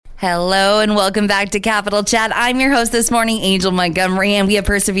Hello and welcome back to Capital Chat. I'm your host this morning, Angel Montgomery, and we have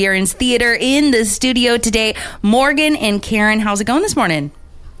Perseverance Theater in the studio today. Morgan and Karen, how's it going this morning?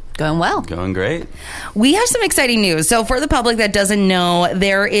 Going well. Going great. We have some exciting news. So for the public that doesn't know,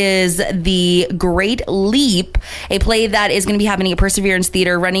 there is the Great Leap, a play that is going to be happening at Perseverance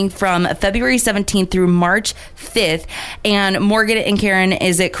Theater running from February 17th through March 5th. And Morgan and Karen,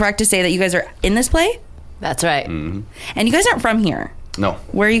 is it correct to say that you guys are in this play? That's right. Mm-hmm. And you guys aren't from here. No.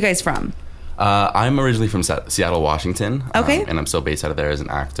 Where are you guys from? I'm originally from Seattle, Washington. Okay. And I'm still based out of there as an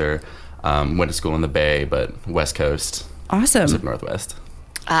actor. Went to school in the Bay, but West Coast. Awesome. Pacific Northwest.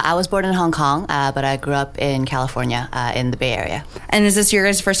 I was born in Hong Kong, but I grew up in California, in the Bay Area. And is this your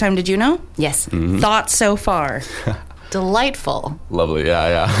guys' first time to Juneau? Yes. Mm-hmm. Thoughts so far? Delightful. Lovely,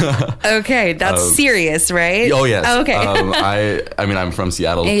 yeah. Okay, that's serious, right? Oh, yes. Okay. I mean, I'm from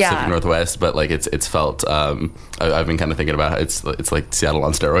Seattle, Yeah. Pacific Northwest, but like it's felt. I've been kind of thinking about how it's like Seattle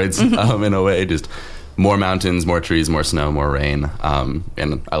on steroids in a way. Just more mountains, more trees, more snow, more rain, and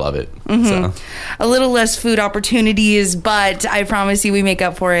I love it. Mm-hmm. So. A little less food opportunities, but I promise you, we make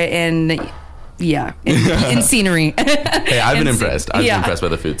up for it in scenery. Hey, I've been impressed. I've been impressed by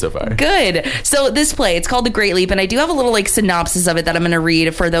the food so far. Good. So this play, it's called The Great Leap, and I do have a little synopsis of it that I'm going to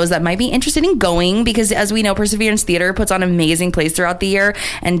read for those that might be interested in going, because as we know, Perseverance Theater puts on amazing plays throughout the year,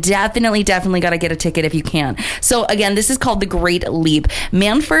 and definitely got to get a ticket if you can. So again, this is called The Great Leap.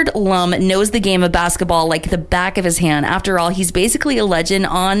 Manfred Lum knows the game of basketball like the back of his hand. After all, he's basically a legend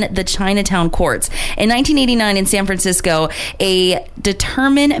on the Chinatown courts. In 1989 in San Francisco, a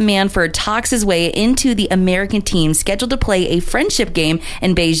determined Manfred talks his way into the American team scheduled to play a friendship game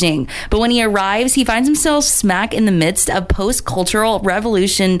in Beijing. But when he arrives, he finds himself smack in the midst of post-cultural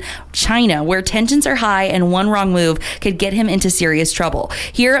revolution China, where tensions are high and one wrong move could get him into serious trouble.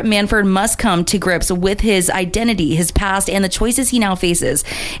 Here, Manfred must come to grips with his identity, his past, and the choices he now faces.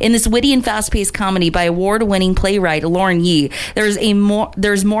 In this witty and fast-paced comedy by award-winning playwright Lauren Yee,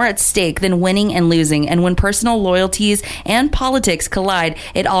 there's more at stake than winning and losing, and when personal loyalties and politics collide,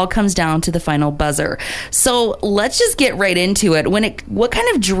 it all comes down to the final buzzer. So let's just get right into it. What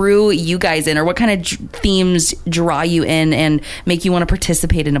kind of drew you guys in, or what kind of themes draw you in and make you want to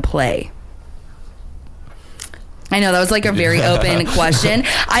participate in a play? I know that was like a very open question.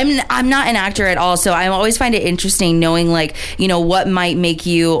 I'm not an actor at all, so I always find it interesting knowing what might make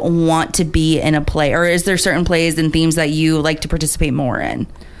you want to be in a play, or is there certain plays and themes that you like to participate more in?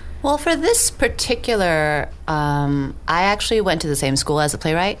 Well, for this particular, I actually went to the same school as a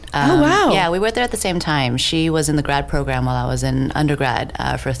playwright. Oh, wow. Yeah, we were there at the same time. She was in the grad program while I was in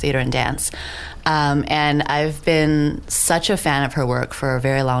undergrad for theater and dance. And I've been such a fan of her work for a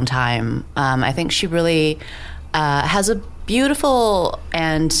very long time. I think she really has a beautiful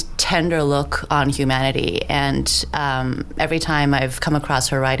and tender look on humanity. And every time I've come across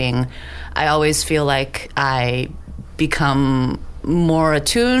her writing, I always feel like I become more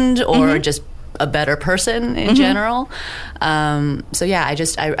attuned or just a better person in general. So yeah,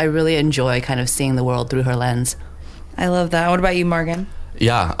 I really enjoy kind of seeing the world through her lens. I love that. What about you, Morgan?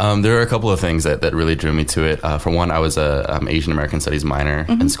 Yeah, there are a couple of things that really drew me to it. For one, I was a Asian American Studies minor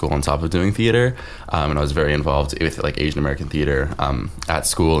in school on top of doing theater, and I was very involved with Asian American theater at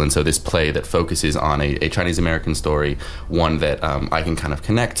school. And so this play that focuses on a Chinese American story, one that I can kind of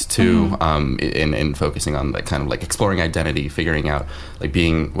connect to in focusing on kind of exploring identity, figuring out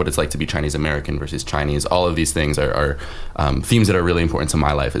being what it's like to be Chinese American versus Chinese. All of these things are themes that are really important to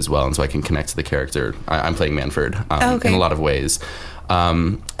my life as well, and so I can connect to the character. I'm playing Manfred in a lot of ways.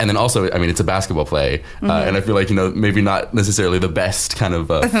 And then also, I mean, it's a basketball play, and I feel like, maybe not necessarily the best kind of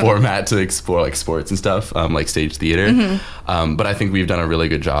format to explore sports and stuff, like stage theater. But I think we've done a really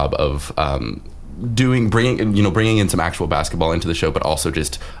good job of bringing in some actual basketball into the show, but also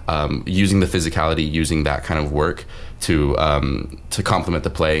just using the physicality, using that kind of work to complement the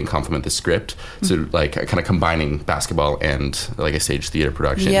play and complement the script. So kind of combining basketball and a stage theater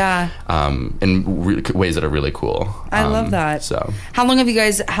production. In ways that are really cool. I love that. So how long have you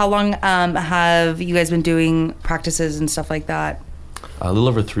guys been doing practices and stuff like that? A little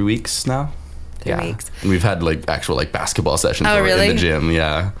over 3 weeks now. 3 weeks. And we've had actual basketball sessions in the gym.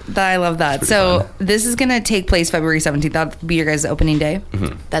 Yeah. I love that. So fun. This is going to take place February 17th. That'll be your guys' opening day.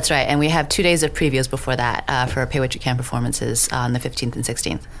 That's right. And we have 2 days of previews before that for Pay What You Can performances on the 15th and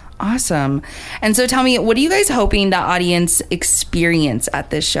 16th. Awesome. And so tell me, what are you guys hoping the audience experience at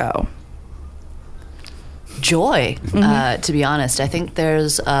this show? Joy, to be honest. I think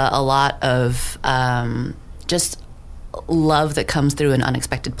there's a lot of just love that comes through in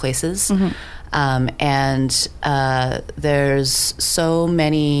unexpected places. And there's so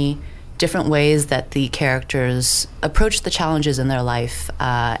many different ways that the characters approach the challenges in their life,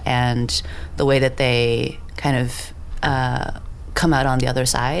 and the way that they kind of come out on the other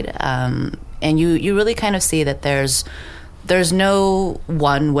side. And you really kind of see that there's no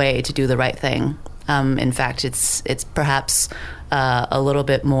one way to do the right thing. In fact, it's perhaps a little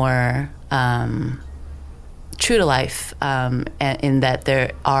bit more true to life, in that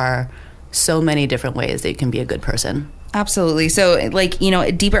there are so many different ways that you can be a good person. Absolutely. So, like, you know,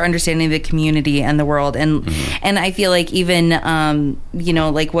 a deeper understanding of the community and the world. And and I feel like even, you know,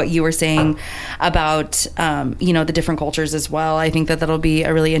 like what you were saying about, you know, the different cultures as well. I think that that'll be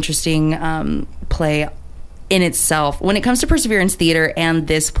a really interesting play in itself. When it comes to Perseverance Theater and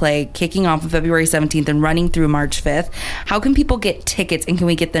this play kicking off on February 17th and running through March 5th, how can people get tickets, and can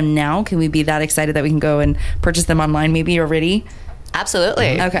we get them now? Can we be that excited that we can go and purchase them online maybe already?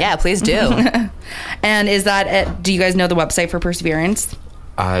 Absolutely. Okay. Yeah, please do. And is that do you guys know the website for Perseverance?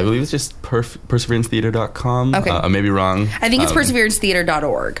 I believe it's just perseverancetheater.com. Okay. I may be wrong. I think it's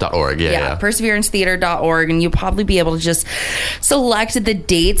perseverancetheater.org. .org, yeah. Perseverancetheater.org, and you'll probably be able to just select the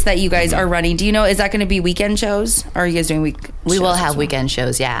dates that you guys are running. Do you know, is that going to be weekend shows? Or are you guys doing week We shows will as have well? weekend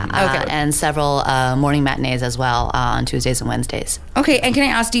shows, yeah. Okay. And several morning matinees as well on Tuesdays and Wednesdays. Okay, and can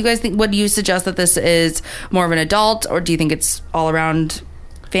I ask, do you guys think, would you suggest that this is more of an adult, or do you think it's all around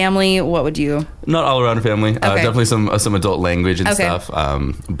family? What would you? Not all around family. Okay. Definitely some adult language and Okay. stuff.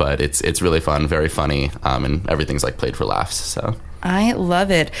 But it's really fun, very funny, and everything's like played for laughs. So I love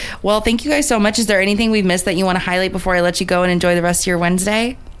it. Well, thank you guys so much. Is there anything we've missed that you want to highlight before I let you go and enjoy the rest of your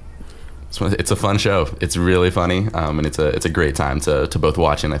Wednesday? it's a fun show. It's really funny, and it's a great time to both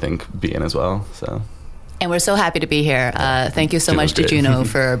watch and I think be in as well. So. And we're so happy to be here. Thank you so much to great. Juno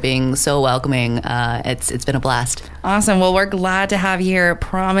for being so welcoming. It's been a blast. Awesome. Well, we're glad to have you here.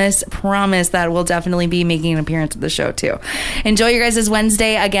 Promise that we'll definitely be making an appearance at the show too. Enjoy your guys'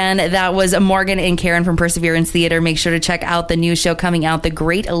 Wednesday. Again, that was Morgan and Karen from Perseverance Theater. Make sure to check out the new show coming out, The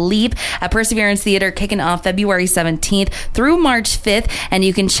Great Leap, at Perseverance Theater, kicking off February 17th through March 5th. And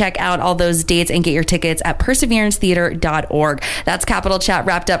you can check out all those dates and get your tickets at perseverancetheater.org. That's Capital Chat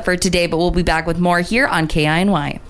wrapped up for today, but we'll be back with more here on KINY.